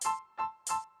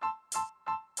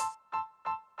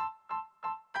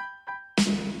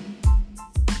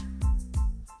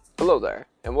Hello there,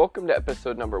 and welcome to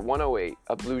episode number 108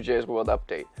 of Blue Jays World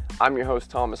Update. I'm your host,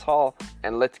 Thomas Hall,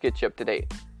 and let's get you up to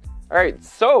date. Alright,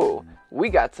 so we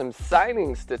got some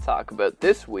signings to talk about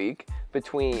this week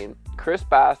between Chris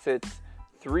Bassitt's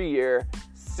 3-year,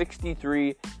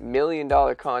 $63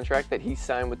 million contract that he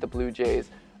signed with the Blue Jays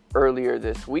earlier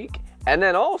this week. And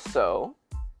then also,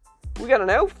 we got an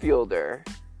outfielder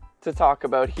to talk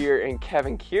about here in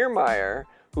Kevin Kiermaier,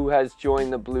 who has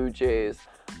joined the Blue Jays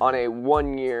on a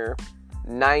 1-year,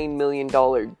 $9 million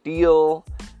deal.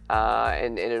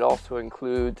 And it also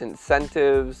includes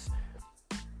incentives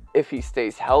if he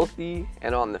stays healthy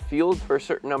and on the field for a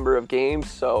certain number of games.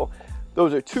 So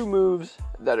those are two moves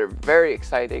that are very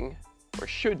exciting, or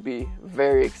should be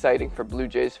very exciting for Blue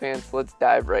Jays fans. Let's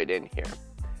dive right in here.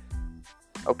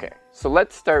 Okay, so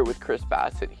let's start with Chris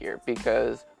Bassitt here,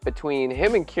 because between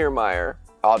him and Kiermaier,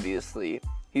 obviously,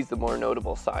 he's the more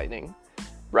notable signing,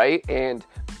 right? And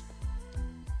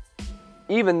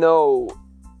even though,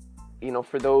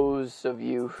 for those of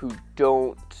you who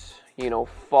don't,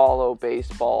 follow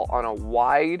baseball on a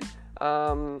wide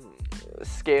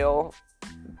scale,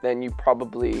 then you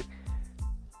probably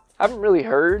haven't really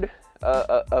heard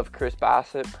of Chris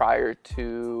Bassitt prior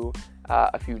to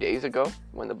a few days ago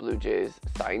when the Blue Jays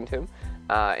signed him.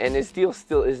 And his deal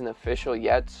still isn't official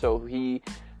yet, so he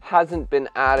hasn't been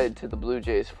added to the Blue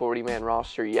Jays 40-man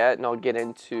roster yet, and I'll get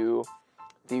into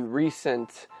the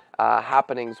recent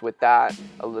happenings with that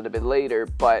a little bit later.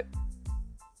 But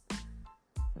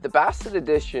the Bassitt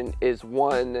addition is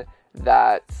one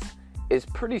that is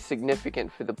pretty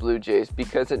significant for the Blue Jays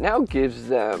because it now gives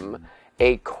them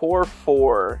a core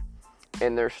four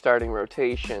in their starting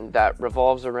rotation that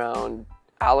revolves around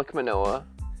Alek Manoah,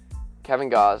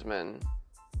 Kevin Gausman,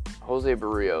 Jose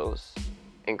Barrios,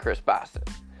 and Chris Bassitt.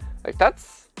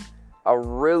 That's a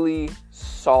really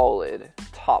solid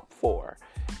top four.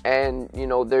 And,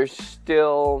 there's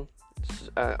still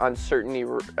uncertainty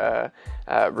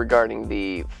regarding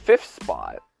the fifth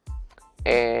spot.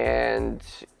 And,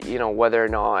 whether or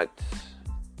not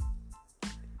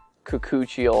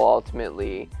Kikuchi will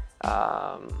ultimately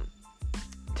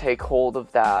take hold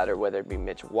of that, or whether it be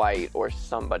Mitch White or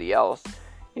somebody else.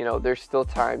 There's still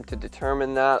time to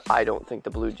determine that. I don't think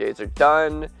the Blue Jays are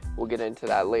done. We'll get into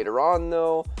that later on,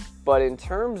 though. But in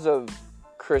terms of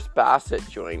Chris Bassitt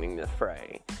joining the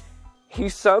fray,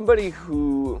 he's somebody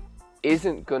who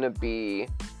isn't going to be,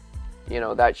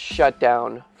 that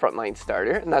shutdown frontline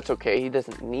starter, and that's okay. He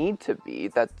doesn't need to be.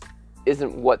 That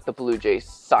isn't what the Blue Jays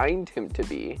signed him to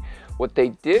be. What they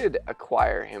did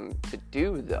acquire him to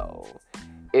do, though,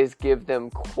 is give them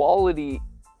quality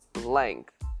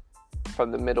length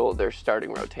from the middle of their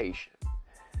starting rotation.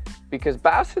 Because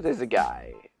Bassitt is a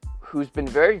guy who's been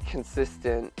very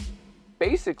consistent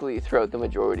basically throughout the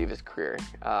majority of his career.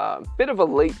 Bit of a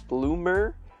late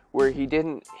bloomer where he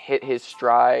didn't hit his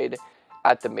stride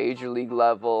at the major league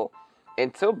level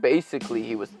until basically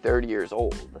he was 30 years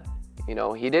old.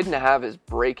 He didn't have his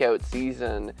breakout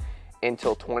season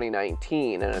until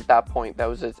 2019, and at that point that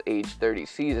was his age 30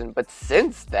 season. But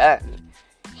since then,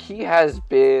 he has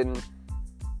been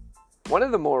one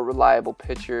of the more reliable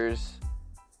pitchers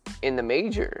in the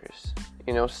majors.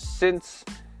 Since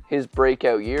his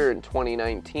breakout year in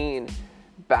 2019,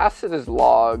 Bassitt has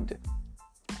logged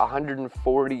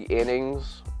 140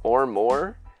 innings or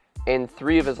more in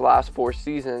 3 of his last 4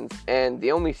 seasons, and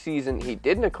the only season he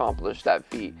didn't accomplish that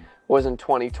feat was in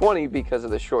 2020 because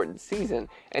of the shortened season.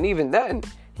 And even then,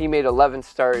 he made 11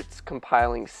 starts,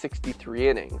 compiling 63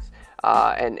 innings,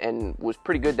 and was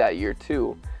pretty good that year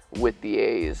too with the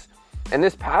A's. And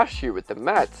this past year with the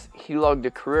Mets, he logged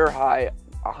a career high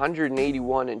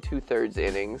 181 2/3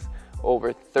 innings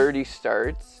over 30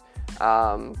 starts.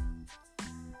 And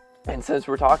since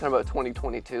we're talking about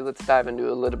 2022, let's dive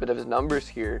into a little bit of his numbers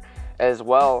here as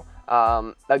well.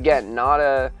 Again, not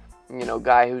a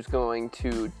guy who's going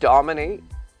to dominate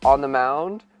on the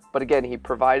mound, but again, he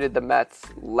provided the Mets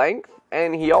length,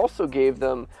 and he also gave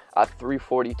them a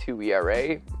 3.42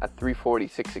 ERA, a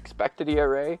 3.46 expected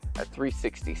ERA, a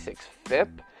 3.66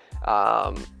 FIP.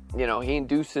 He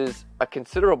induces a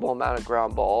considerable amount of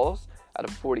ground balls at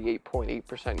a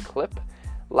 48.8% clip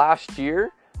last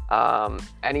year,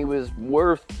 and he was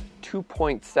worth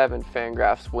 2.7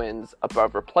 Fangraphs wins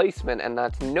above replacement, and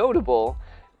that's notable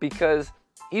because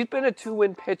he's been a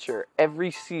 2-win pitcher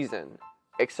every season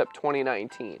except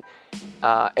 2019,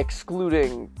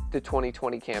 excluding the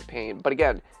 2020 campaign. But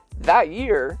again, that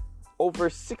year, over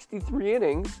 63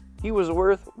 innings, he was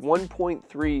worth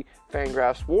 1.3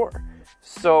 Fangraphs WAR.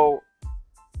 So,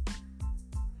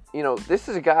 this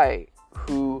is a guy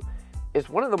who is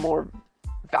one of the more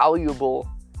valuable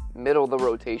middle of the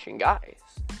rotation guys.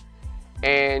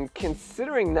 And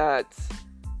considering that,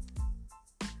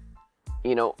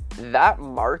 you know, that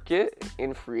market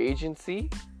in free agency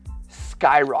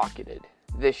skyrocketed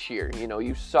this year. You know,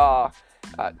 you saw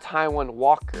Taijuan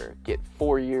Walker get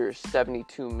 4 years,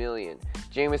 $72 million.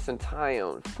 Jameson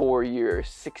Taillon, 4 years,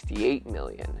 $68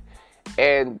 million.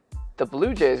 And the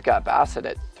Blue Jays got Bassitt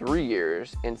at 3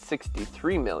 years and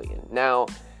 $63 million. Now,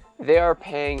 they are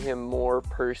paying him more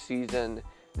per season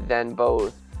than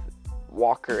both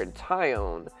Walker and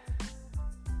Taillon,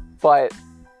 but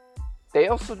they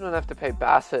also don't have to pay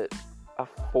Bassitt a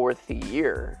fourth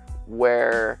year,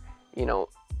 where, you know,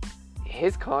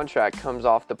 his contract comes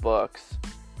off the books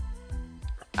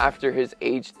after his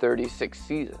age 36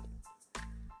 season.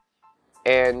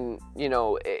 And, you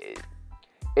know, it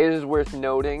is worth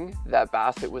noting that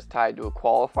Bassitt was tied to a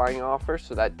qualifying offer,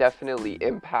 so that definitely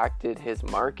impacted his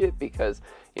market, because,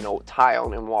 you know,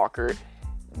 Taillon and Walker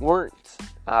weren't,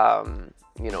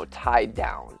 you know, tied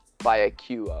down by a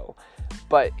QO.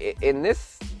 But in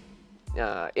this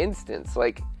instance,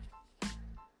 like,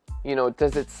 you know,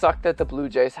 does it suck that the Blue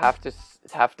Jays have to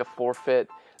forfeit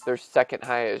their second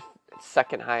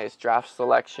highest draft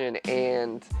selection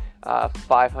and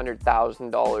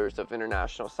 $500,000 of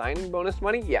international signing bonus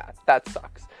money? Yeah, that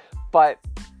sucks. But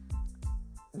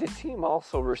the team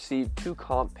also received 2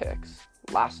 comp picks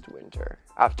last winter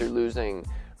after losing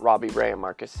Robbie Ray and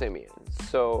Marcus Semien.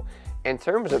 So in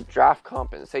terms of draft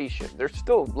compensation, they're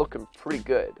still looking pretty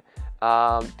good.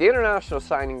 The international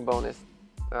signing bonus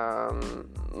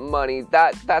money,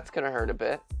 that's going to hurt a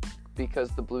bit,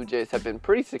 because the Blue Jays have been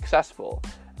pretty successful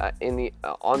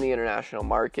on the international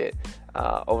market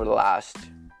over the last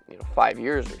 5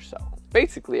 years or so.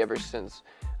 Basically ever since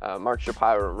Mark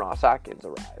Shapiro and Ross Atkins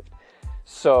arrived.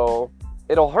 So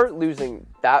it'll hurt losing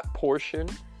that portion,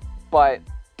 but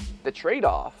the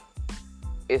trade-off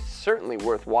is certainly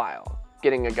worthwhile,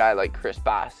 getting a guy like Chris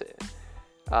Bassitt.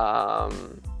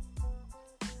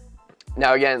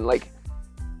 Now again, like,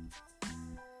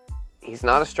 he's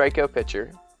not a strikeout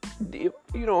pitcher. You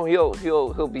know,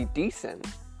 he'll be decent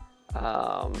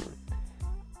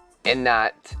in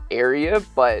that area,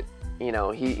 but you know,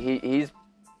 he's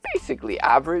basically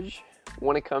average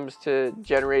when it comes to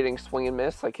generating swing and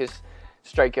miss. Like, his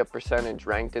strikeout percentage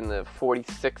ranked in the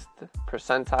 46th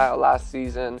percentile last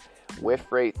season,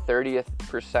 whiff rate 30th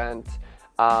percent.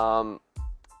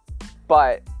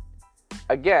 But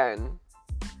again,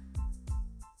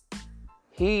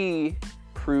 he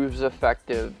proves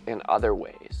effective in other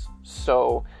ways.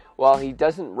 So while he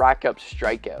doesn't rack up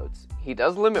strikeouts, he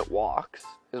does limit walks.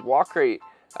 His walk rate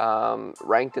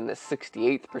ranked in the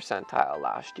 68th percentile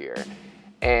last year.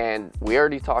 And we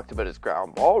already talked about his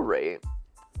ground ball rate.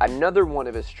 Another one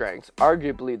of his strengths,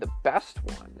 arguably the best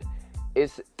one,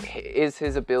 is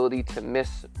his ability to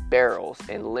miss barrels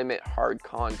and limit hard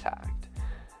contact.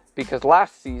 Because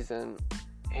last season,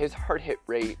 his hard hit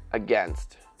rate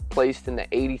against placed in the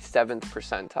 87th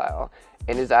percentile,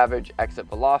 and his average exit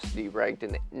velocity ranked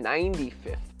in the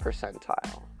 95th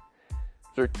percentile.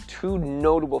 Those are 2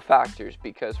 notable factors,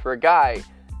 because for a guy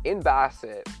in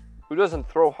Bassitt who doesn't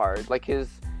throw hard, like, his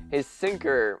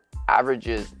sinker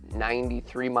averages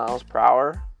 93 miles per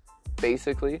hour,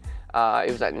 basically.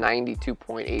 It was at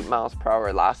 92.8 miles per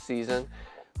hour last season.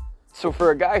 So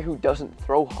for a guy who doesn't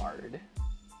throw hard,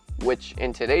 which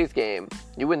in today's game,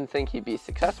 you wouldn't think he'd be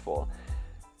successful,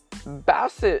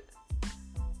 Bassitt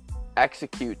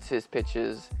executes his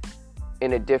pitches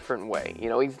in a different way. You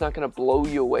know, he's not going to blow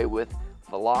you away with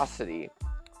velocity,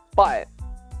 but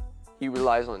he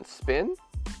relies on spin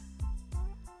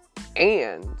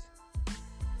and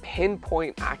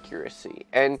pinpoint accuracy.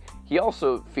 And he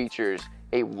also features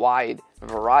a wide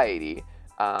variety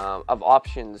of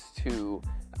options to,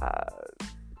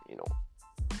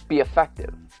 be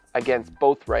effective against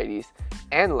both righties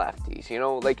and lefties. You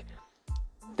know, like,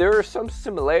 there are some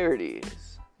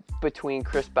similarities between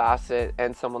Chris Bassitt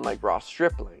and someone like Ross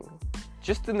Stripling,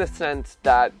 just in the sense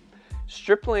that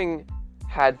Stripling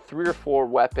had 3 or 4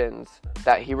 weapons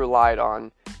that he relied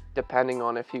on, depending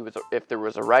on if there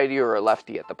was a righty or a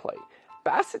lefty at the plate.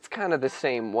 Bassitt's kind of the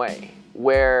same way,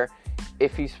 where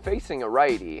if he's facing a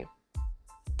righty,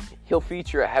 he'll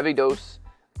feature a heavy dose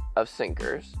of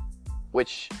sinkers,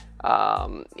 which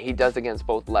he does against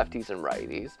both lefties and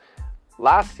righties.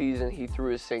 Last season, he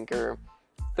threw his sinker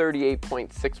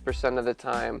 38.6% of the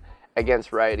time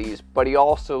against righties, but he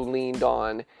also leaned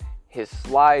on his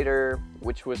slider,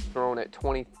 which was thrown at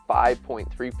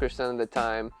 25.3% of the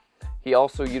time. He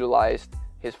also utilized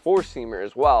his four-seamer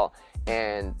as well,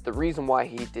 and the reason why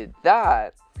he did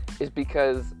that is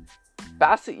because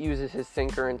Bassitt uses his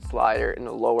sinker and slider in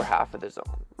the lower half of the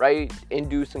zone, right?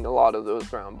 Inducing a lot of those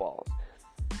ground balls.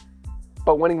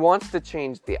 But when he wants to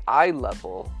change the eye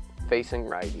level facing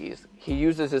righties, he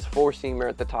uses his four-seamer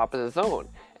at the top of the zone.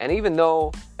 And even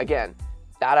though, again,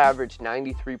 that averaged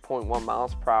 93.1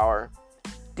 miles per hour,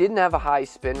 didn't have a high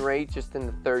spin rate, just in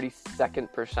the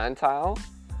 32nd percentile,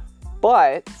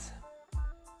 but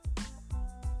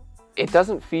it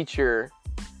doesn't feature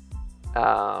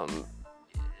a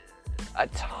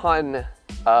ton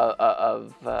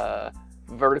of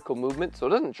vertical movement, so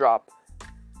it doesn't drop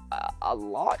a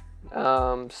lot.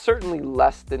 Certainly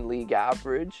less than league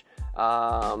average,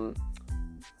 but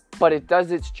it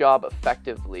does its job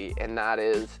effectively, and that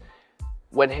is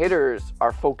when hitters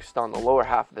are focused on the lower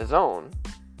half of the zone,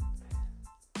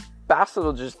 Bassitt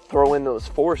will just throw in those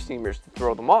four-seamers to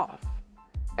throw them off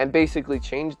and basically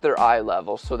change their eye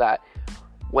level so that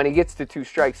when he gets to two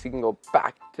strikes, he can go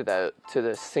back to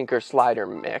the sinker-slider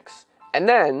mix. And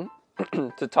then,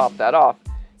 to top that off,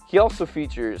 he also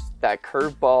features that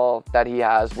curveball that he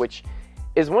has, which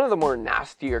is one of the more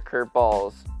nastier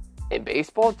curveballs in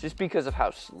baseball just because of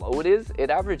how slow it is. It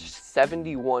averaged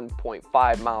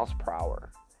 71.5 miles per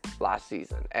hour last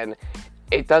season. And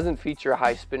it doesn't feature a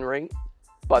high spin rate,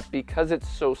 but because it's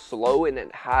so slow and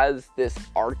it has this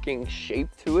arcing shape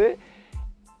to it,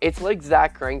 it's like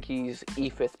Zach Greinke's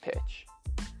E-Fifth pitch.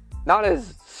 Not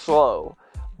as slow,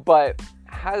 but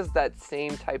has that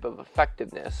same type of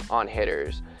effectiveness on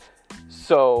hitters.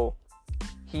 So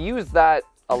he used that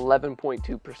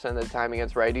 11.2% of the time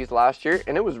against righties last year,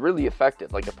 and it was really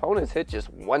effective. Like, opponents hit just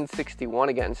 161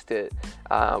 against it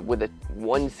with a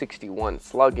 161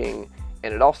 slugging,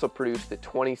 and it also produced a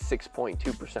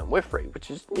 26.2% whiff rate,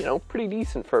 which is, pretty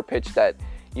decent for a pitch that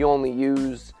you only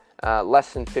use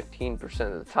less than 15%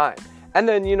 of the time. And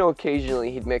then,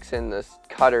 occasionally he'd mix in this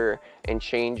cutter and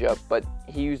changeup, but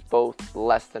he used both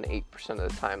less than 8% of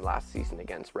the time last season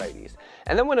against righties.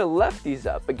 And then when a lefty's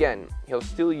up, again, he'll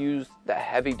still use the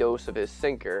heavy dose of his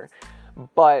sinker,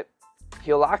 but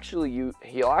he'll actually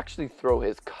throw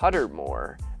his cutter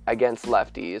more against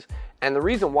lefties. And the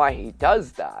reason why he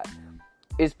does that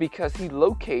is because he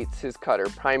locates his cutter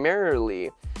primarily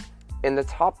in the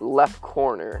top left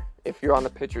corner. If you're on the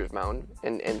pitcher's mound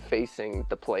and facing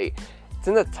the plate, it's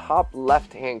in the top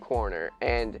left-hand corner,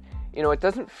 and it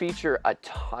doesn't feature a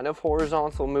ton of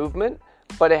horizontal movement,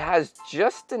 but it has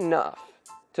just enough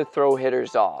to throw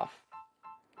hitters off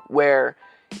where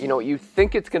you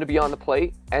think it's going to be on the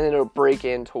plate and then it'll break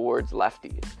in towards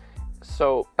lefties.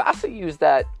 So Bassitt used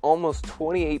that almost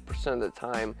 28% of the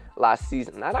time last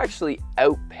season. That actually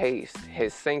outpaced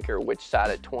his sinker, which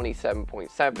sat at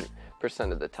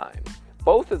 27.7% of the time.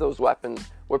 Both of those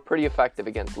weapons were pretty effective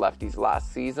against lefties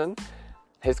last season.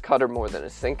 His cutter more than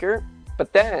his sinker.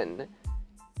 But then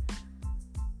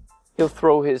he'll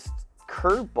throw his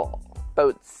curveball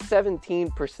about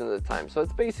 17% of the time. So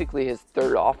it's basically his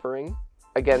third offering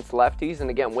against lefties. And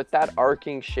again, with that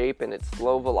arcing shape and its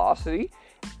slow velocity,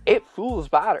 it fools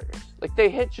batters. Like, they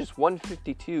hit just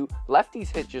 152. Lefties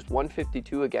hit just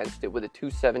 152 against it with a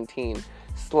 217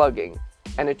 slugging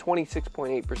and a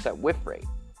 26.8% whiff rate.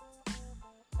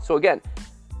 So again,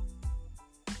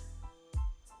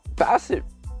 Bassitt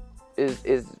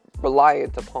is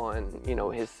reliant upon,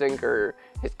 his sinker,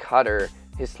 his cutter,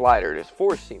 his slider, his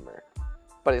four-seamer.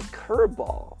 But his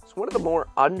curveball is one of the more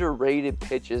underrated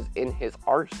pitches in his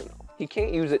arsenal. He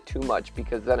can't use it too much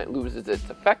because then it loses its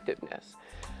effectiveness.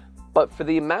 But for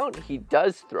the amount he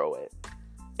does throw it,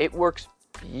 it works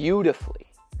beautifully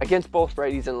against both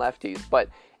righties and lefties. But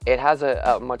it has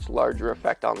a much larger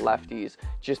effect on lefties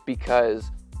just because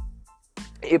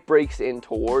it breaks in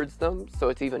towards them, so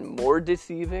it's even more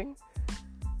deceiving.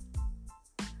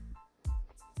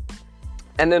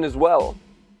 And then as well,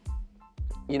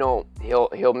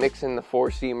 he'll mix in the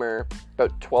four-seamer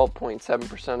about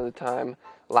 12.7% of the time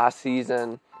last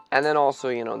season. And then also,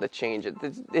 the changeup.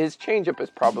 His changeup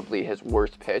is probably his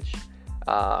worst pitch.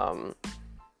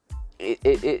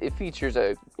 It features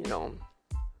a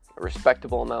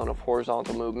respectable amount of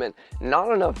horizontal movement.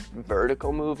 Not enough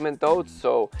vertical movement, though,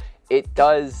 so it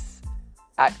does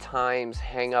at times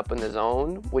hang up in the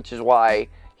zone, which is why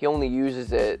he only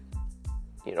uses it,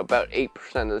 about 8%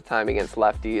 of the time against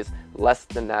lefties, less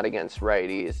than that against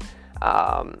righties.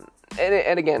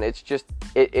 And again, it's just,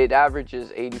 it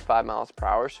averages 85 miles per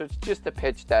hour, so it's just a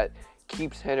pitch that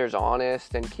keeps hitters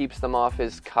honest and keeps them off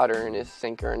his cutter and his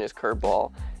sinker and his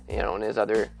curveball, and his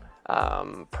other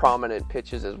prominent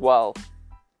pitches as well.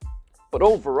 But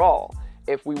overall,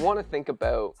 if we want to think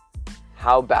about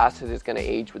how Bassitt is going to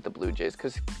age with the Blue Jays,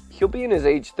 because he'll be in his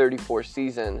age 34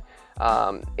 season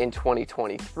in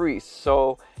 2023.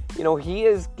 So, he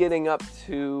is getting up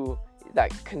to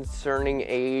that concerning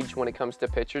age when it comes to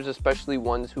pitchers, especially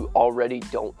ones who already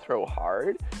don't throw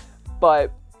hard.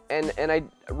 But, and I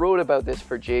wrote about this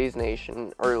for Jays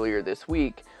Nation earlier this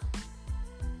week,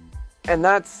 and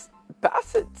that's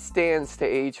Bassitt stands to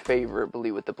age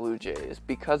favorably with the Blue Jays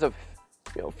because of,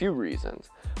 a few reasons.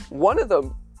 One of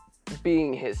them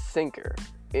being his sinker.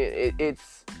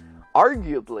 It's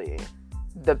arguably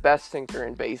the best sinker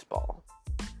in baseball.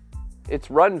 Its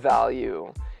run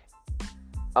value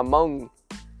among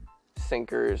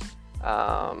sinkers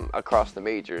across the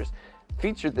majors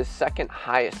featured the second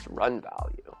highest run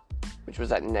value, which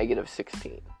was at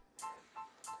 -16.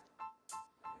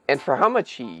 And for how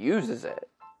much he uses it,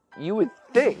 you would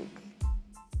think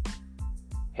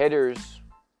hitters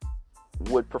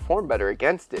would perform better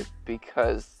against it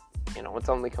because, it's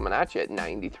only coming at you at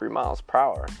 93 miles per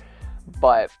hour.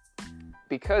 But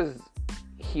because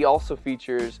he also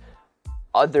features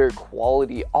other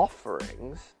quality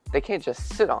offerings, they can't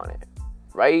just sit on it,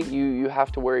 right? You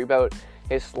have to worry about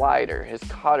his slider, his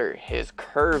cutter, his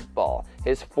curveball,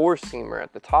 his four-seamer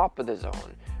at the top of the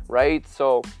zone, right?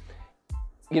 So,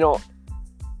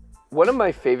 one of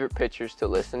my favorite pitchers to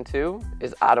listen to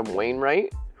is Adam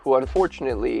Wainwright, who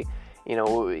unfortunately,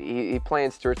 he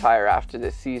plans to retire after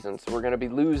this season, so we're going to be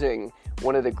losing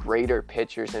one of the greater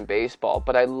pitchers in baseball.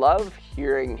 But I love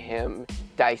hearing him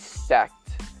dissect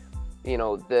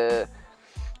the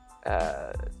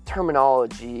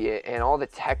terminology and all the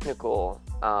technical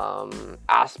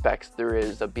aspects there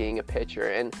is of being a pitcher.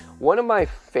 And one of my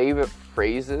favorite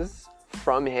phrases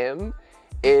from him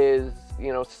is,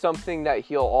 something that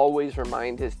he'll always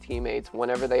remind his teammates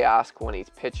whenever they ask when he's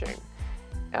pitching.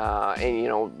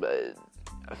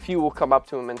 A few will come up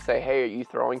to him and say, "Hey, are you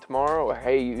throwing tomorrow?" Or,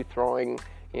 "Hey, are you throwing,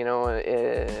 in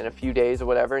a few days or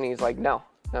whatever?" And he's like, no,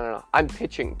 I'm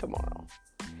pitching tomorrow.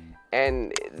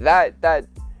 And that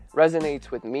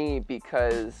resonates with me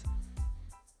because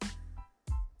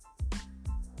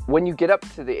when you get up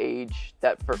to the age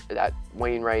that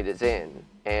Wainwright is in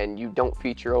and you don't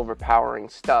feature overpowering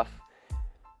stuff,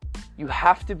 you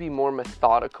have to be more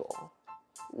methodical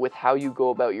with how you go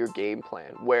about your game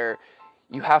plan, where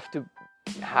you have to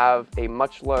have a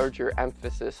much larger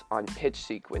emphasis on pitch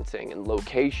sequencing and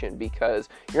location, because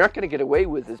you're not going to get away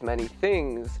with as many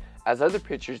things as other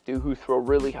pitchers do who throw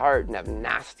really hard and have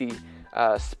nasty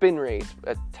spin rates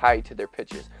tied to their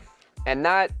pitches. And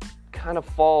that kind of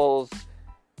falls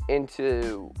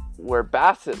into where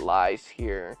Bassitt lies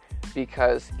here,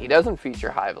 because he doesn't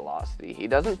feature high velocity, he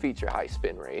doesn't feature high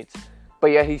spin rates, but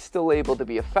yet he's still able to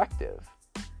be effective.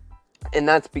 And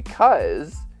that's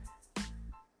because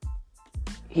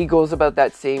he goes about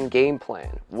that same game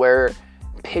plan where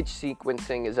pitch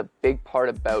sequencing is a big part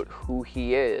about who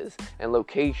he is, and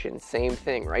location, same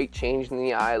thing, right? Changing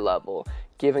the eye level,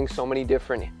 giving so many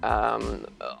different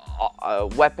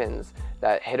weapons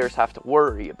that hitters have to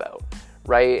worry about,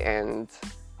 right? And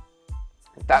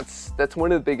that's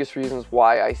one of the biggest reasons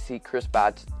why I see Chris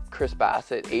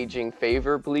Bassitt aging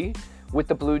favorably with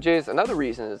the Blue Jays. Another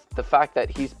reason is the fact that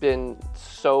he's been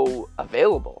so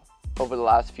available over the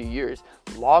last few years,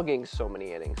 logging so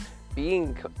many innings,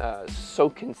 being so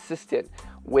consistent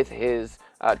with his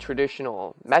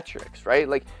traditional metrics, right?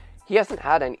 Like, he hasn't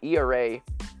had an ERA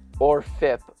or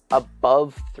FIP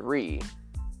above 3,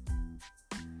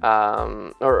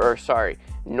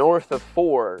 north of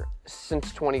 4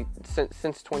 since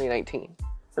 2019.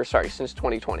 Since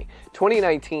 2020.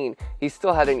 2019, he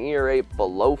still had an ERA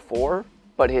below 4,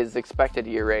 but his expected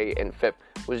ERA and FIP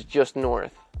was just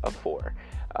north of 4.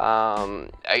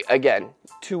 Again,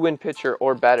 2-win pitcher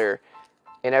or better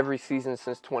in every season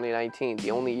since 2019.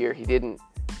 The only year he didn't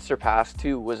surpass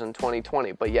 2 was in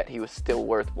 2020, but yet he was still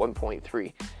worth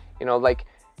 1.3.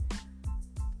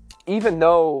 Even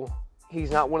though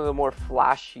he's not one of the more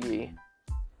flashy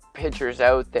pitchers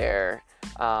out there,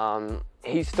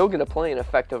 he's still going to play an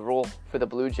effective role for the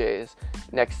Blue Jays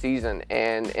next season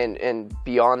and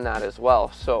beyond that as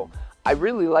well. So I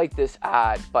really like this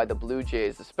ad by the Blue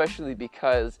Jays, especially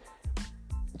because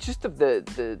just of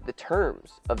the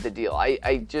terms of the deal. I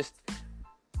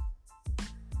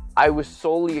was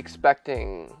solely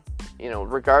expecting,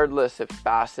 regardless if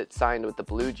Bassitt signed with the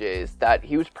Blue Jays, that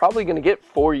he was probably going to get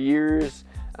 4 years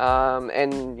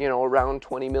and around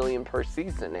 $20 million per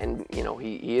season, and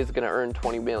he is going to earn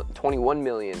 $21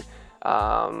 million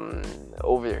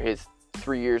over his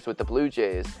 3 years with the Blue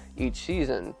Jays each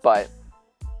season. But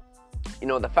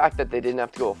the fact that they didn't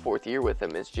have to go a 4th year with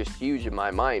him is just huge in my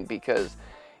mind, because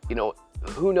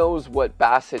who knows what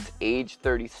Bassitt's age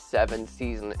 37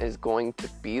 season is going to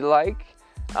be like.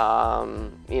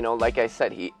 Like I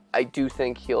said, I do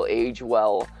think he'll age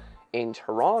well in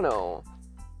Toronto,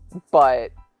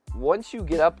 but once you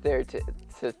get up there to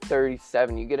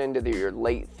 37, you get into your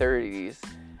late 30s,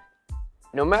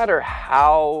 no matter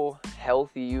how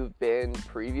healthy you've been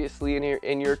previously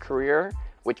in your career,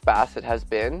 which Bassitt has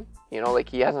been, like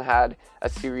he hasn't had a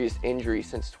serious injury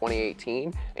since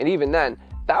 2018, and even then,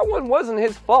 that one wasn't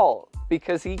his fault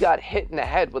because he got hit in the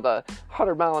head with a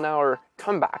 100-mile-an-hour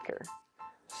comebacker.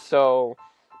 So,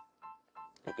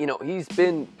 he's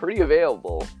been pretty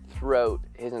available throughout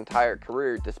his entire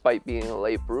career, despite being a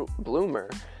late bloomer.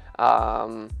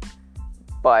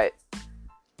 But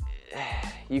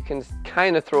you can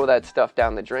kind of throw that stuff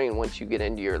down the drain once you get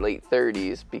into your late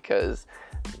 30s because,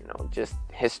 just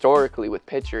historically with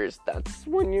pitchers, that's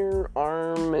when your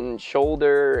arm and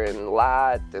shoulder and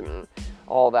lat and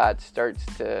all that starts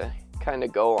to kind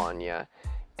of go on you.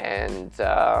 And,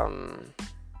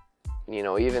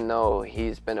 even though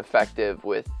he's been effective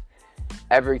with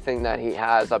everything that he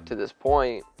has up to this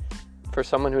point, for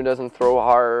someone who doesn't throw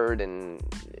hard and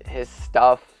his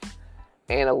stuff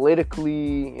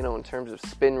analytically, in terms of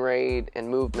spin rate and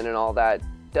movement and all that,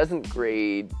 doesn't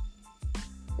grade,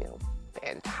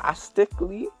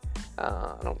 fantastically.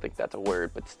 I don't think that's a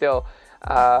word, but still,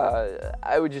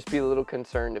 I would just be a little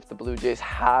concerned if the Blue Jays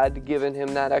had given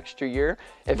him that extra year.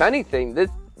 If anything, this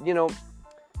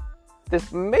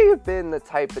may have been the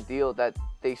type of deal that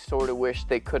they sort of wish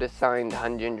they could have signed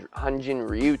Hyun-Jin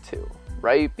Ryu to,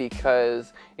 right?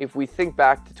 Because if we think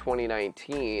back to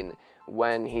 2019,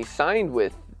 when he signed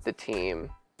with the team,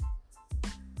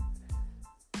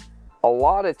 a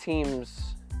lot of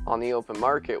teams on the open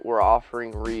market were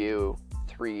offering Ryu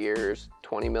 3 years,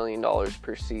 $20 million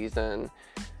per season.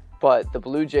 But the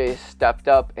Blue Jays stepped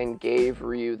up and gave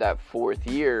Ryu that 4th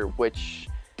year, which,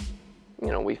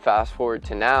 we fast forward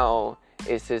to now,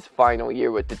 is his final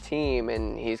year with the team,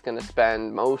 and he's going to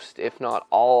spend most, if not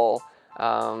all,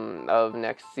 of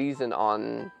next season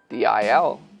on the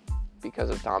IL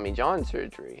because of Tommy John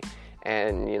surgery.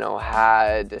 And,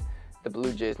 had the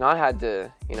Blue Jays not had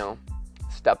to,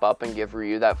 step up and give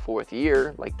Ryu that 4th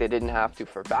year, like they didn't have to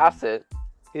for Bassitt,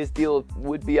 his deal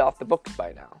would be off the books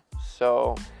by now.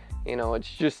 So,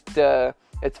 it's just,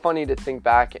 it's funny to think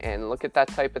back and look at that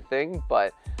type of thing,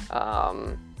 but,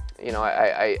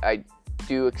 I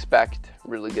do expect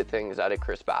really good things out of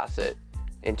Chris Bassitt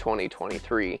in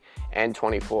 2023 and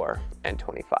 24 and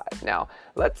 25. Now,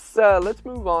 let's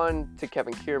move on to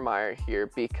Kevin Kiermaier here,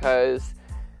 because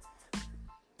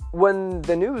when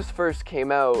the news first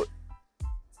came out,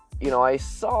 I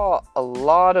saw a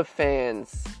lot of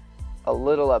fans a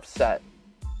little upset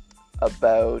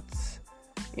about,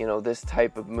 this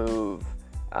type of move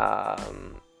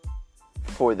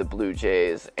for the Blue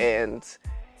Jays. And,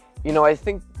 I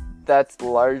think that's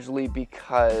largely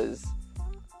because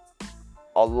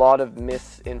a lot of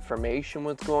misinformation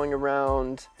was going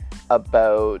around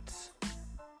about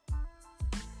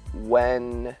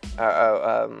when,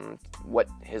 what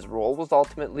his role was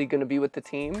ultimately going to be with the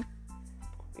team.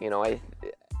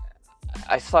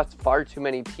 I saw far too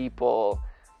many people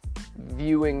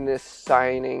viewing this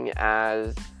signing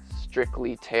as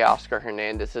strictly Teoscar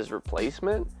Hernandez's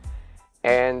replacement,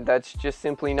 and that's just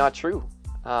simply not true.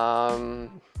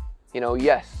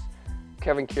 Yes,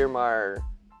 Kevin Kiermaier,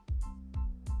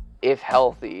 if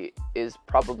healthy, is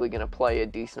probably going to play a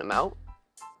decent amount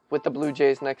with the Blue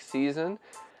Jays next season,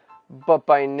 but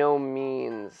by no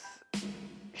means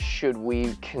should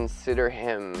we consider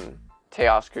him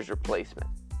Teoscar's replacement.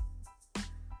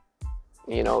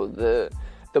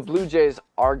 The Blue Jays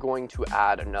are going to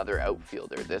add another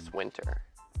outfielder this winter.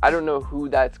 I don't know who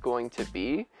that's going to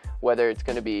be, whether it's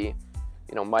going to be,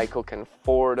 Michael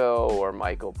Conforto or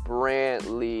Michael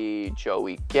Brantley,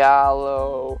 Joey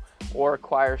Gallo, or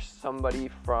acquire somebody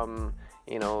from,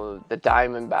 the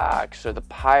Diamondbacks or the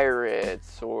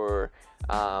Pirates or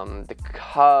the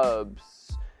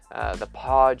Cubs, the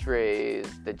Padres,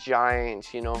 the Giants,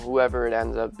 whoever it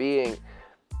ends up being.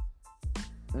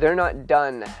 They're not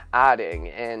done adding,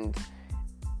 and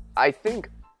I think,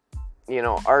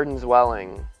 Arden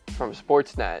Zwelling from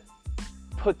Sportsnet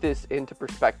put this into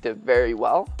perspective very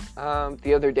well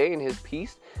the other day in his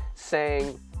piece,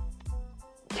 saying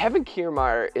Kevin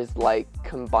Kiermaier is like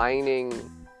combining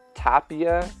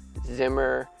Tapia,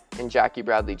 Zimmer, and Jackie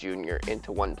Bradley Jr.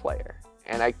 into one player.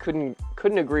 And I couldn't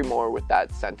agree more with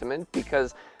that sentiment,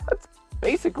 because that's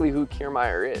basically who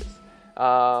Kiermaier is.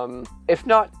 If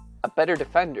not a better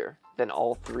defender than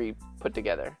all three put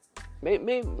together.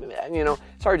 Maybe,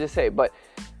 it's hard to say, but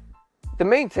the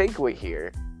main takeaway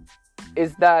here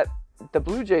is that the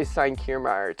Blue Jays signed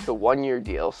Kiermaier to a 1-year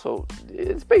deal, so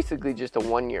it's basically just a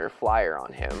 1-year flyer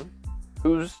on him,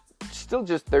 who's still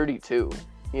just 32.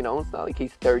 It's not like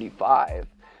he's 35.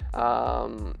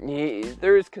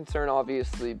 There is concern,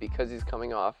 obviously, because he's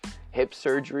coming off hip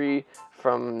surgery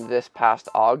from this past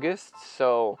August.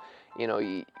 So,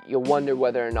 you wonder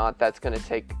whether or not that's going to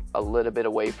take a little bit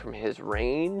away from his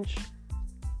range.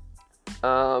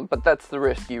 But that's the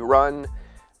risk you run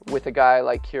with a guy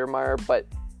like Kiermaier. But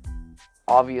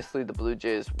obviously, the Blue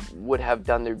Jays would have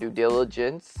done their due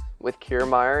diligence with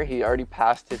Kiermaier. He already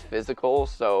passed his physical.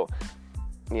 So,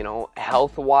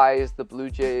 health-wise, the Blue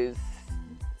Jays,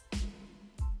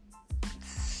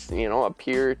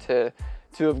 appear to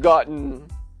have gotten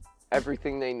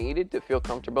everything they needed to feel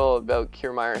comfortable about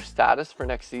Kiermaier's status for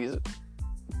next season.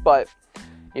 But,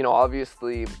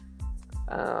 obviously,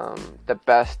 the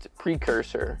best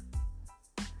precursor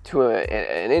to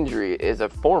an injury is a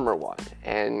former one.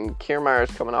 And Kiermaier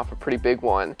is coming off a pretty big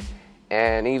one.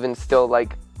 And even still,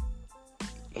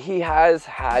 he has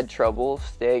had trouble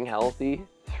staying healthy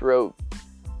throughout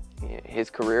his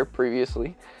career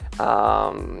previously.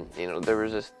 There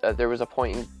was a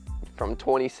point from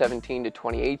 2017 to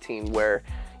 2018 where,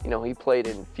 he played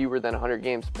in fewer than 100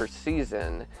 games per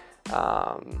season.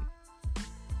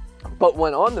 But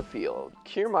when on the field,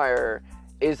 Kiermaier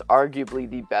is arguably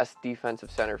the best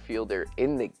defensive center fielder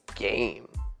in the game,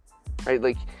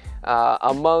 right?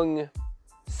 Among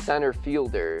center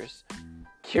fielders,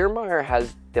 Kiermaier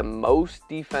has the most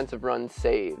defensive runs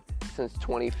saved since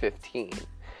 2015.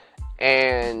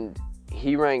 And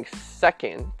he ranks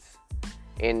second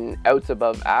in outs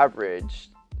above average,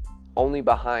 only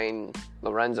behind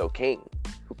Lorenzo King,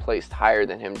 who placed higher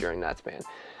than him during that span.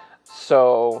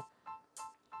 So,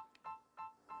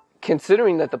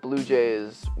 considering that the Blue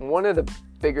Jays, one of the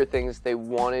bigger things they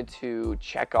wanted to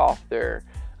check off their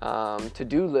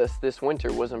to-do list this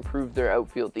winter was improve their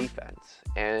outfield defense.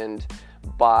 And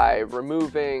by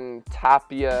removing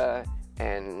Tapia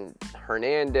and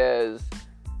Hernandez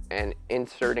and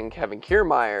inserting Kevin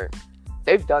Kiermaier,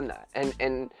 they've done that.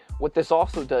 And what this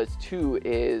also does too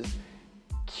is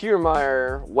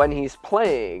Kiermaier, when he's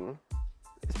playing,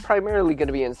 is primarily going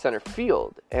to be in center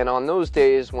field. And on those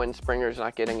days when Springer's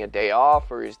not getting a day off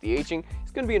or he's DHing,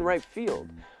 he's going to be in right field,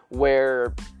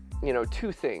 where,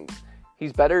 two things.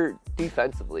 He's better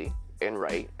defensively in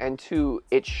right, and two,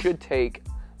 it should take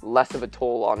less of a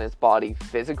toll on his body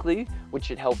physically, which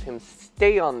should help him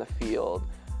stay on the field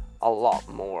a lot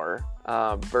more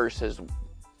versus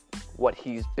what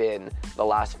he's been the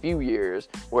last few years,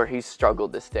 where he's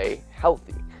struggled to stay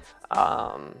healthy.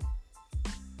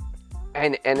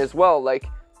 And as well,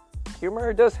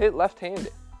 Kiermaier does hit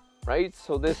left-handed, right?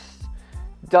 So this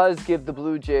does give the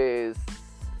Blue Jays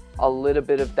a little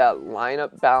bit of that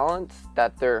lineup balance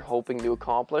that they're hoping to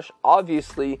accomplish.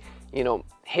 Obviously,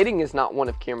 hitting is not one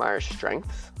of Kiermaier's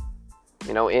strengths.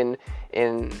 In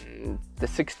the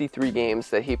 63 games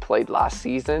that he played last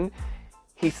season,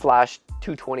 he slashed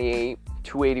 228,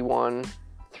 281,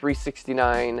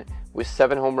 369 with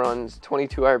 7 home runs,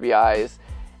 22 RBIs,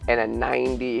 and a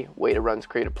 90 weighted runs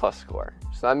created plus score.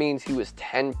 So that means he was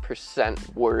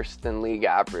 10% worse than league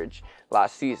average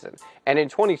last season. And in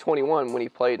 2021, when he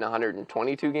played in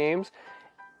 122 games,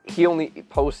 he only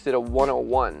posted a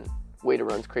 101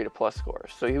 weighted runs created plus score.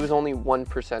 So he was only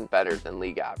 1% better than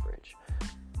league average.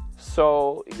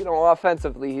 So,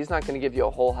 offensively, he's not going to give you a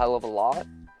whole hell of a lot,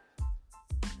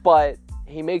 but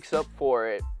he makes up for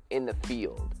it in the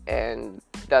field. And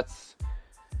that's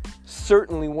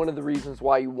certainly one of the reasons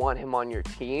why you want him on your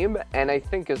team. And I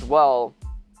think as well,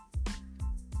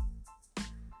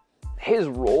 his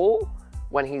role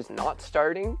when he's not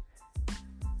starting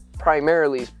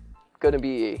primarily is going to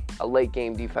be a late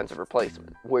game defensive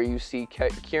replacement, where you see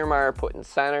Kiermaier put in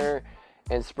center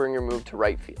and Springer move to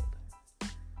right field.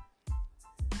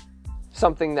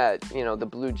 Something that, the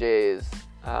Blue Jays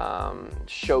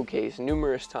showcased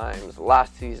numerous times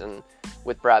last season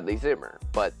with Bradley Zimmer.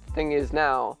 But the thing is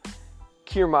now,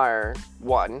 Kiermaier,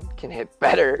 one, can hit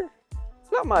better,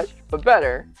 not much, but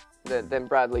better than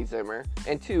Bradley Zimmer.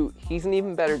 And two, he's an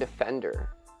even better defender,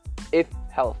 if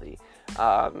healthy,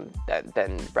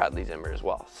 than Bradley Zimmer as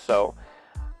well. So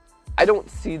I don't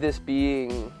see this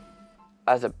being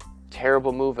as a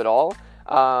terrible move at all.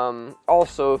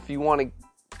 Also, if you want to,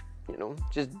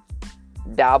 just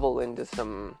dabble into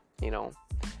some,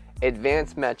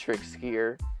 advanced metrics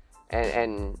here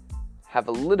and have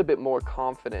a little bit more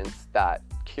confidence that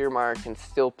Kiermaier can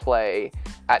still play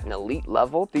at an elite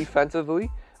level defensively,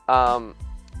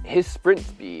 his sprint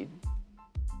speed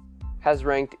has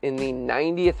ranked in the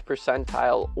 90th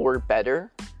percentile or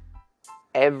better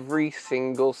every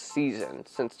single season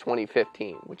since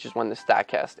 2015, which is when the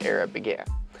StatCast era began.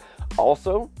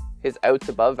 Also, his outs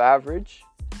above average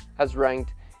has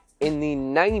ranked in the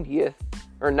 90th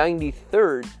or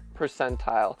 93rd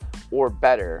percentile or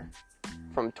better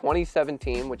from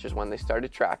 2017, which is when they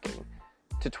started tracking,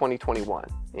 to 2021.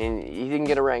 And he didn't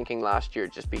get a ranking last year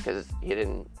just because he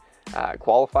didn't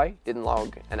qualify, didn't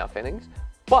log enough innings.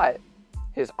 But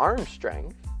his arm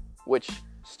strength, which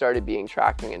started being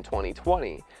tracking in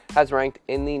 2020, has ranked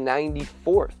in the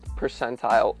 94th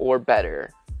percentile or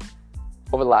better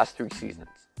over the last 3 seasons.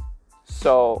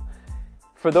 So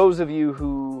for those of you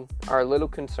who are a little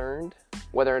concerned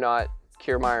whether or not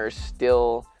Kiermaier is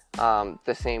still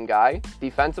the same guy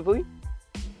defensively,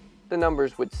 the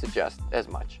numbers would suggest as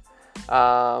much.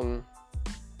 Now,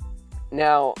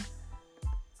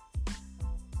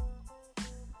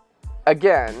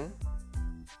 again,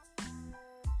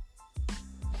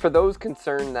 for those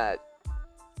concerned that,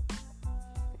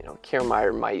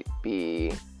 Kiermaier might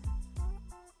be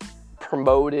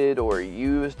promoted or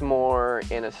used more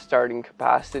in a starting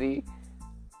capacity,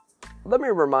 let me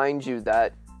remind you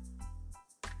that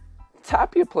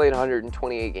Tapia played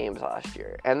 128 games last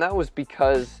year, and that was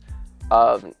because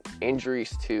of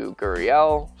injuries to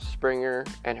Gurriel, Springer,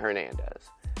 and Hernandez.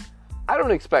 I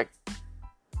don't expect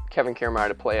Kevin Kiermaier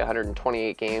to play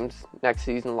 128 games next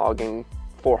season, logging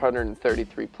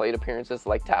 433 plate appearances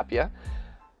like Tapia.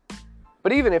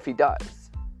 But even if he does,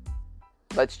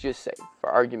 let's just say, for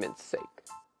argument's sake,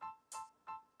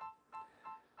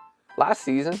 last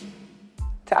season,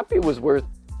 Tapia was worth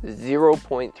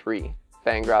 0.3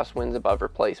 Fangraphs wins above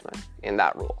replacement in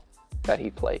that role that he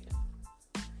played.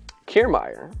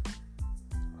 Kiermaier,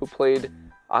 who played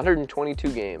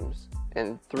 122 games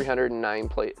and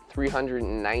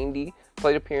 390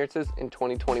 plate appearances in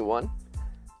 2021,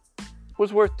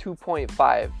 was worth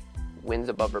 2.5 wins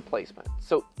above replacement.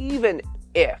 So even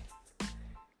if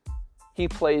he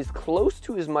plays close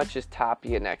to as much as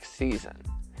Tapia next season,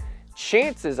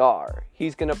 chances are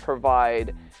he's going to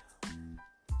provide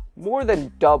more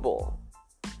than double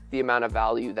the amount of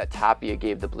value that Tapia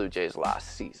gave the Blue Jays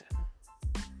last season.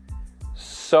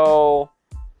 So,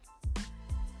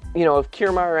 if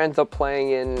Kiermaier ends up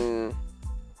playing in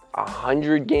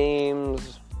 100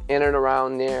 games, in and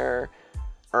around there,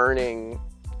 earning,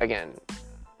 again,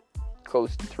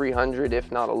 close to 300,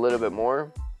 if not a little bit more,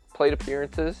 plate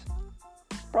appearances,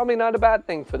 probably not a bad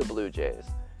thing for the Blue Jays.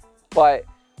 But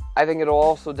I think it'll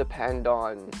also depend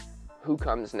on who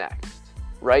comes next,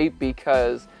 right?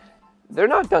 Because they're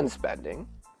not done spending,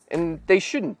 and they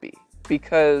shouldn't be,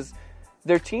 because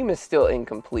their team is still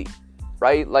incomplete,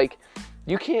 right? Like,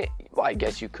 you can't, well, I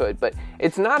guess you could, but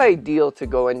it's not ideal to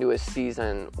go into a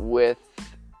season with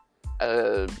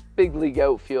a big league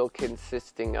outfield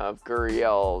consisting of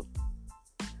Gurriel,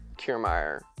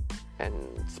 Kiermaier,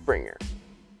 and Springer.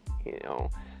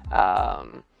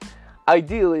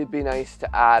 Ideally, it'd be nice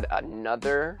to add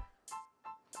another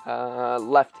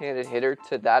left-handed hitter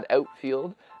to that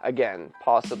outfield. Again,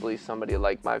 possibly somebody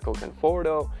like Michael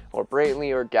Conforto or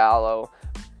Brantley or Gallo.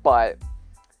 But,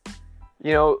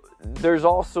 there's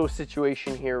also a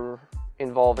situation here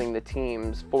involving the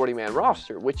team's 40-man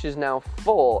roster, which is now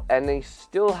full, and they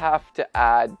still have to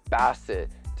add Bassett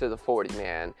to the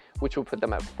 40-man, which will put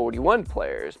them at 41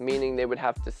 players, meaning they would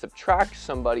have to subtract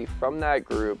somebody from that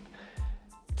group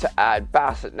to add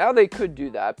Bassett. Now they could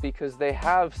do that because they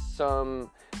have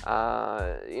some,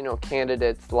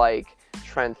 candidates like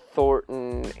Trent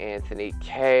Thornton, Anthony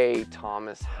Kay,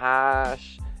 Thomas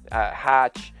Hatch,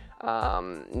 Nathan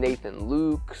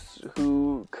Lukes,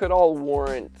 who could all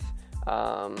warrant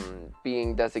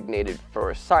being designated for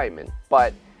assignment.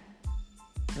 But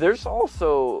there's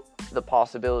also the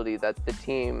possibility that the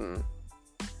team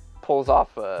pulls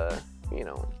off a, maybe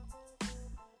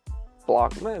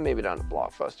not a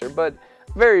blockbuster, but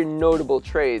very notable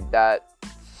trade that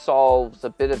solves a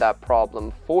bit of that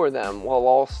problem for them while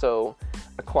also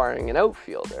acquiring an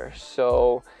outfielder.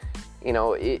 So,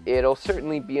 it'll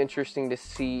certainly be interesting to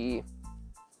see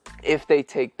if they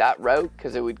take that route,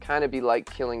 because it would kind of be like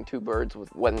killing two birds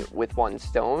with one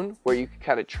stone, where you could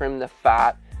kind of trim the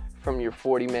fat from your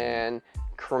 40-man,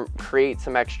 create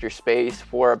some extra space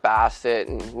for a Bassett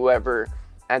and whoever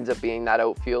ends up being that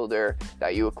outfielder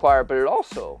that you acquire. But it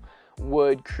also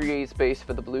would create space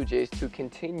for the Blue Jays to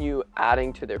continue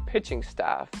adding to their pitching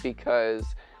staff, because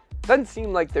it doesn't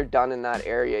seem like they're done in that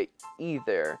area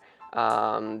either.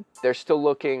 They're still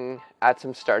looking at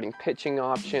some starting pitching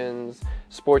options.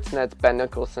 Sportsnet's Ben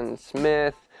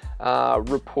Nicholson-Smith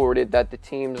reported that the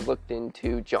teams looked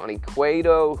into Johnny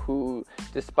Cueto, who,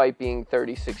 despite being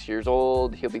 36 years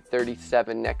old, he'll be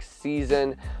 37 next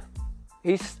season.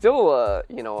 He's still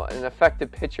an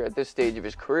effective pitcher at this stage of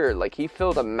his career. Like, he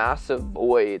filled a massive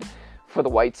void for the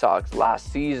White Sox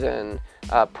last season,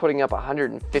 putting up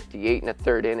 158 in the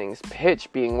third innings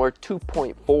pitch, being worth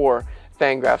 2.4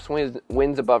 Fangraphs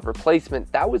wins above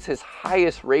replacement. That was his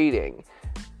highest rating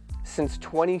since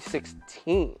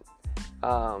 2016.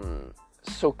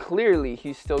 So clearly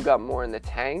he's still got more in the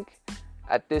tank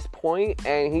at this point,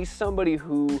 and he's somebody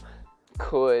who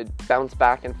could bounce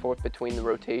back and forth between the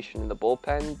rotation and the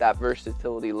bullpen. That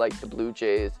versatility like the Blue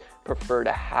Jays prefer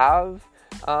to have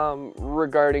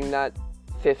regarding that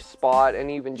fifth spot, and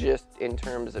even just in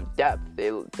terms of depth,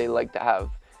 they like to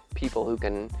have people who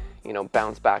can, you know,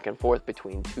 bounce back and forth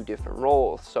between two different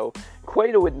roles. So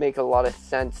Cueto would make a lot of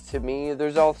sense to me.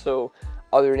 There's also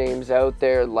other names out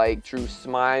there like Drew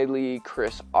Smyly,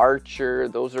 Chris Archer.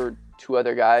 Those are two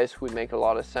other guys who would make a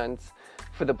lot of sense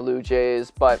for the Blue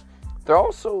Jays, but they're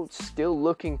also still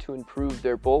looking to improve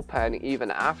their bullpen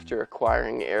even after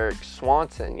acquiring Eric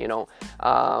Swanson. You know,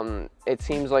 it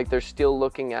seems like they're still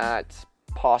looking at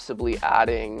possibly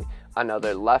adding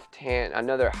another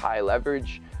high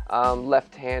leverage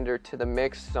left-hander to the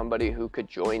mix, somebody who could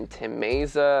join Tim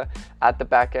Meza at the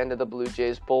back end of the Blue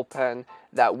Jays bullpen.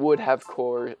 That would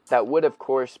of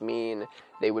course mean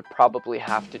they would probably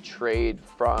have to trade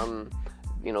from,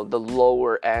 you know, the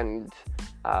lower end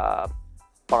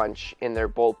bunch in their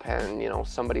bullpen, you know,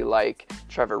 somebody like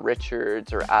Trevor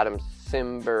Richards or Adam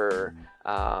Cimber,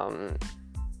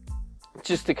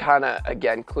 just to kind of,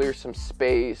 again, clear some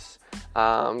space,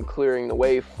 clearing the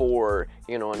way for,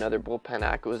 you know, another bullpen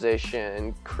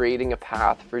acquisition, creating a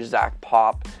path for Zach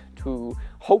Pop to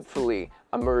hopefully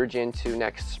emerge into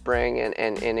next spring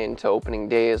and into opening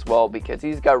day as well, because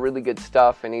he's got really good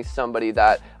stuff, and he's somebody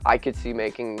that I could see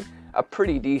making a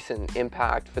pretty decent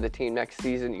impact for the team next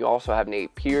season. You also have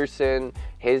Nate Pearson,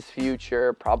 his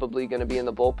future probably going to be in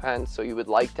the bullpen, so you would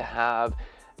like to have,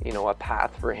 you know, a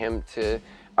path for him to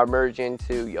emerge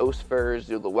into. Yosfer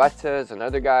Zulueta is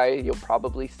another guy you'll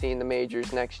probably see in the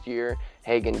majors next year.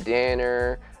 Hagen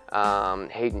Danner,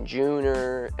 Hayden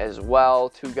Jr. as well,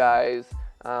 two guys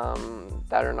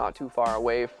that are not too far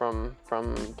away from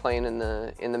playing in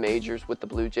the majors with the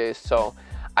Blue Jays. So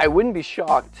I wouldn't be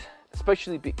shocked,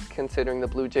 especially considering the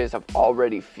Blue Jays have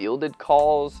already fielded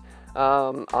calls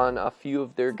on a few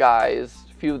of their guys,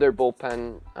 few of their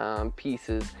bullpen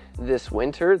pieces this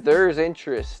winter. There's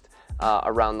interest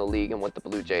around the league and what the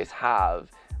Blue Jays have,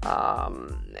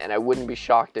 and I wouldn't be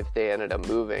shocked if they ended up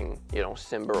moving, you know,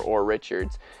 Cimber or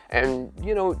Richards. And,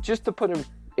 you know, just to put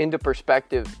into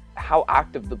perspective how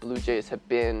active the Blue Jays have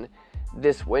been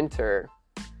this winter,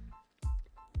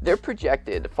 they're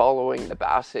projected, following the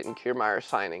Bassett and Kiermaier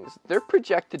signings, they're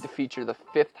projected to feature the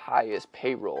 5th highest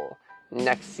payroll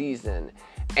next season,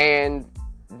 and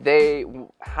they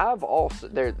have also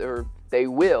they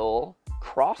will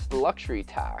cross the luxury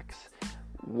tax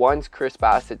once Chris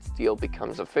Bassett's deal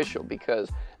becomes official, because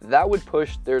that would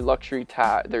push their luxury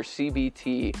tax, their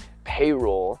CBT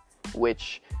payroll,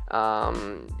 which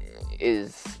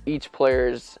is each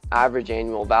player's average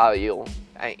annual value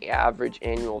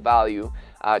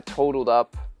totaled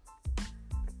up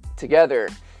together.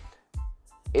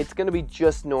 It's going to be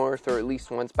just north, or at least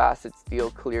once Bassett's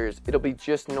deal clears, it'll be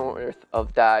just north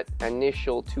of that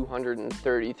initial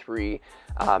 $233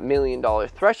 million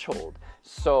threshold.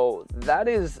 So that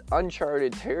is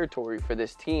uncharted territory for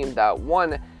this team that,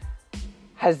 one,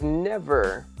 has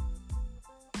never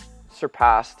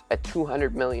surpassed a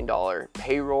 $200 million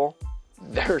payroll.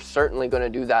 They're certainly going to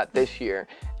do that this year,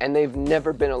 and they've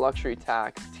never been a luxury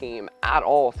tax team at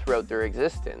all throughout their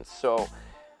existence. So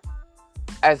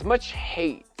as much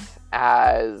hate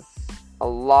as a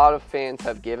lot of fans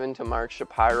have given to Mark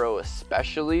Shapiro,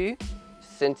 especially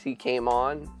since he came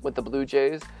on with the Blue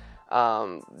Jays,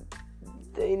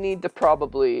 they need to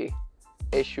probably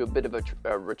issue a bit of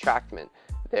a retraction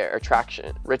there,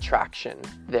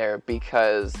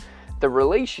 because the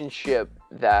relationship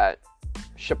that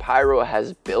Shapiro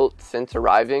has built since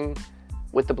arriving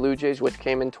with the Blue Jays, which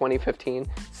came in 2015,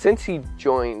 since he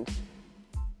joined,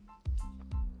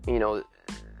 you know,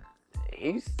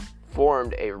 he's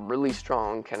formed a really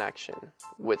strong connection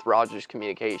with Rogers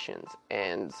Communications,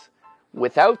 and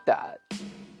without that,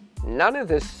 none of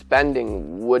this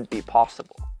spending would be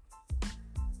possible.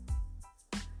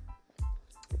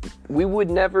 We would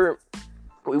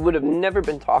have never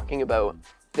been talking about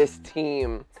this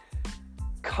team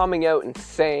coming out and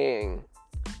saying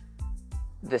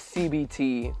the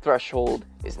CBT threshold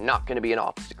is not going to be an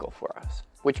obstacle for us,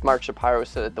 which Mark Shapiro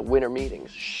said at the winter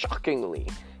meetings. Shockingly,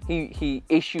 he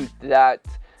issued that,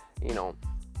 you know,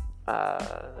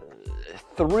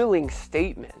 thrilling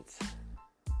statement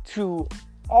to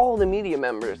all the media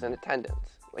members in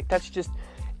attendance. Like, that's just,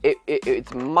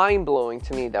 it's mind-blowing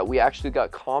to me that we actually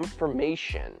got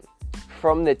confirmation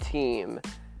from the team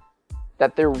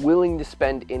that they're willing to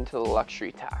spend into the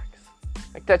luxury tax.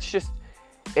 Like, that's just,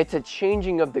 It's a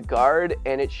changing of the guard,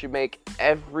 and it should make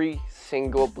every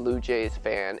single Blue Jays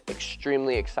fan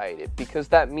extremely excited, because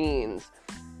that means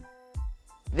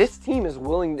this team is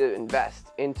willing to invest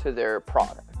into their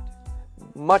product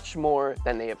much more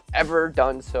than they have ever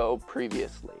done so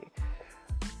previously.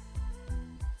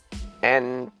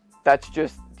 And that's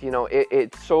just,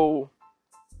 it's so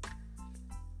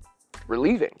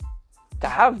relieving to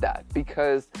have that,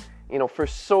 because, for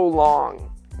so long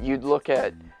you'd look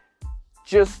at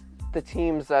just the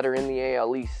teams that are in the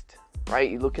AL East, right?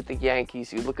 You look at the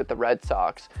Yankees, you look at the Red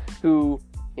Sox, who,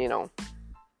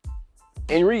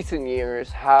 in recent years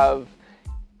have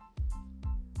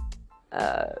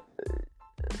I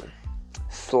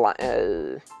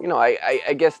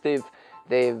guess they've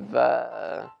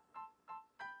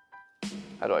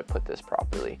how do I put this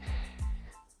properly?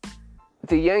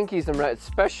 The Yankees and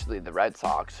especially the Red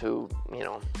Sox, who,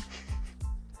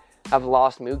 have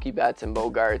lost Mookie Betts and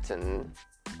Bogarts and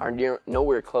are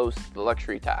nowhere close to the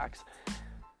luxury tax.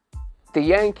 The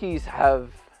Yankees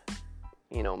have,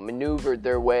 maneuvered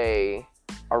their way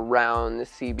around the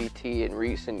CBT in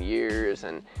recent years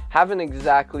and haven't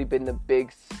exactly been the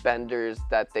big spenders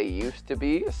that they used to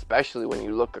be, especially when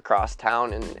you look across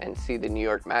town and see the New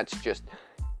York Mets just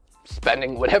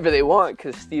spending whatever they want,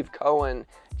 because Steve Cohen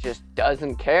just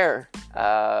doesn't care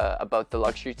about the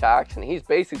luxury tax, and he's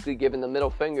basically given the middle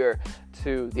finger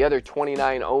to the other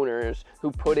 29 owners who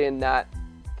put in that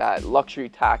luxury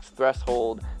tax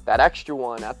threshold, that extra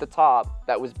one at the top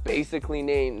that was basically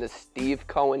named the Steve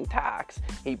Cohen tax.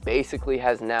 He basically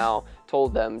has now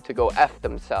told them to go F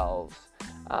themselves,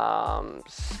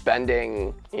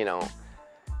 spending,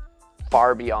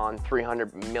 far beyond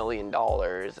 $300 million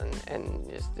and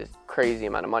just this crazy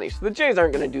amount of money. So the Jays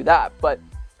aren't going to do that, but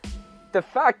the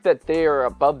fact that they are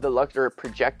above the luxury, or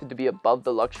projected to be above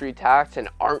the luxury tax, and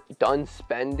aren't done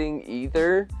spending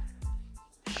either,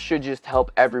 should just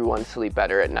help everyone sleep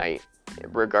better at night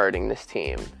regarding this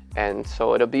team. And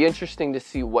so it'll be interesting to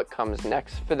see what comes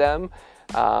next for them.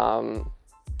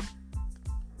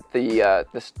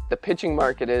 The pitching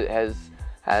market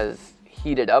has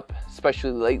heated up,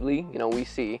 especially lately. We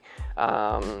see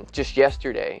just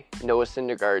yesterday Noah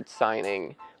Syndergaard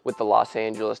signing with the Los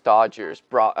Angeles Dodgers,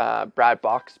 Brad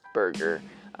Boxberger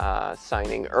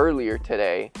signing earlier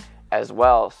today as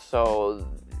well. So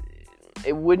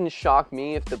it wouldn't shock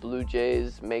me if the Blue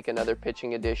Jays make another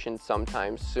pitching addition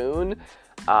sometime soon.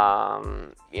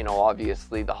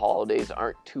 Obviously the holidays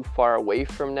aren't too far away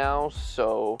from now,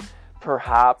 so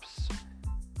perhaps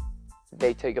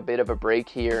they take a bit of a break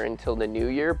here until the new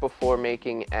year before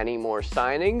making any more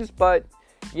signings, but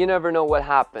you never know what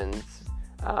happens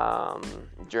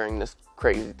during this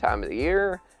crazy time of the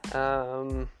year.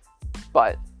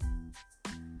 But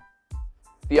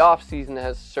the off season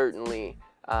has certainly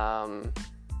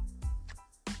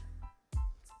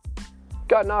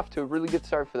gotten off to a really good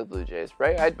start for the Blue Jays,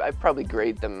 right? I'd probably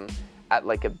grade them at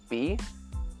like a B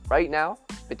right now,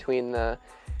 between the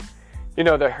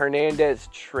Hernandez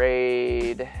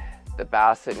trade, the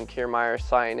Bassett and Kiermaier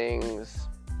signings.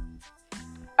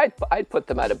 I'd put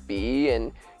them at a B,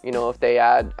 and if they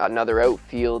add another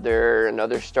outfielder,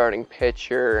 another starting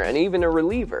pitcher, and even a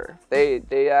reliever,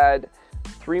 they add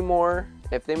 3 more.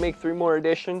 If they make 3 more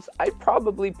additions, I'd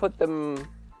probably put them,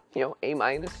 A-,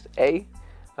 A.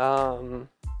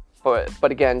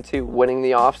 But again, too, winning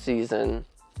the off season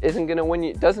isn't gonna win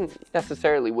you. Doesn't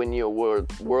necessarily win you a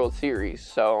World Series.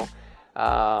 So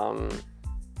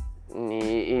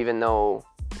even though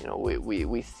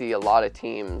we see a lot of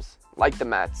teams like the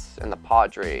Mets and the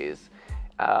Padres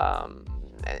and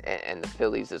the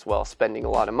Phillies as well spending a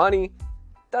lot of money,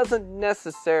 doesn't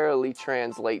necessarily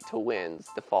translate to wins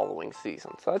the following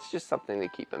season. So that's just something to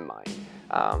keep in mind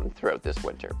throughout this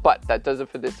winter. But that does it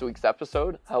for this week's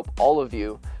episode. I hope all of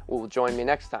you will join me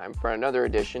next time for another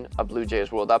edition of Blue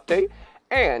Jays World Update.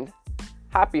 And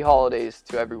happy holidays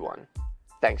to everyone.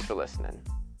 Thanks for listening.